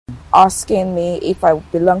asking me if I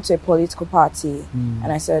belong to a political party,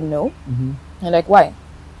 and I said no. And like, why?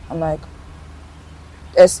 I'm like,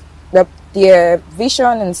 it's their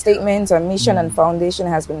vision and statements and mission and foundation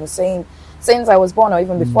has been the same since I was born, or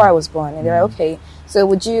even before I was born. And they're like, okay,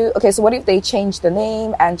 so so what if they change the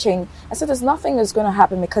name and change? I said, there's nothing that's going to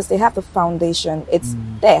happen because they have the foundation. It's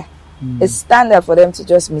there. It's standard for them to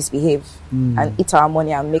just misbehave and eat our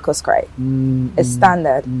money and make us cry. It's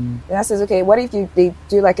standard. And I says, okay, what if they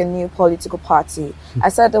do like a new political party? I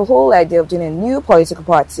said the whole idea of doing a new political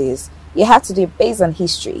party is you have to do it based on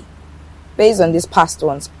history, based on these past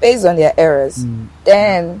ones, based on their errors.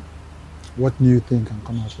 Then what new thing can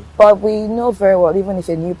come out of it? But we know very well, even if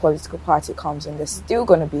a new political party comes in, there's still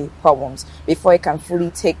going to be problems before it can fully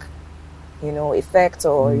take effect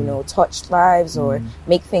or touch lives or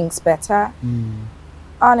make things better.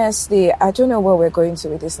 Honestly, I don't know where we're going to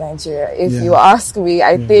with this Nigeria. If you ask me,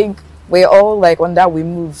 I think we're all like on that we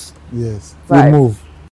move. Yes, vibe. We move.